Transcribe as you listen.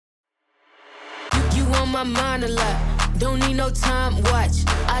on my mind a lot. Don't need no time watch.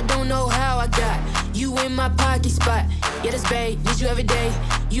 I don't know how I got you in my pocket spot. Yeah, that's babe, need you every day.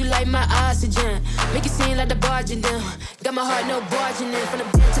 You like my oxygen, make it seem like the barging down. Got my heart no barging in. From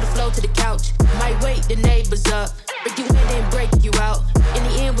the bed to the floor to the couch. Might wake the neighbors up. Break you in, then break you out. In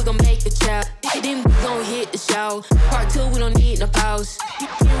the end, we gon' make a child. Then we gon' hit the show. Part 2, we don't need no pause. Here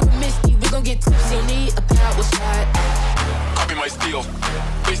with Misty, we gon' get tipsy. Don't need a power shot. Copy my steel.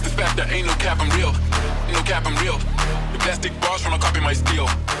 Face the fact that ain't no cap, I'm real. No cap, I'm real. The plastic bars from a copy my steel.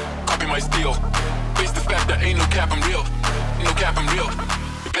 Copy my steel. Face the fact that ain't no cap, I'm real. No cap, I'm real.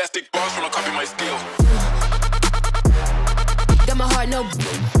 The plastic bars from a copy my steel. Got my heart no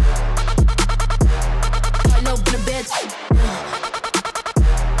in the bed.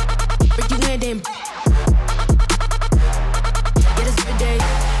 Break you in, then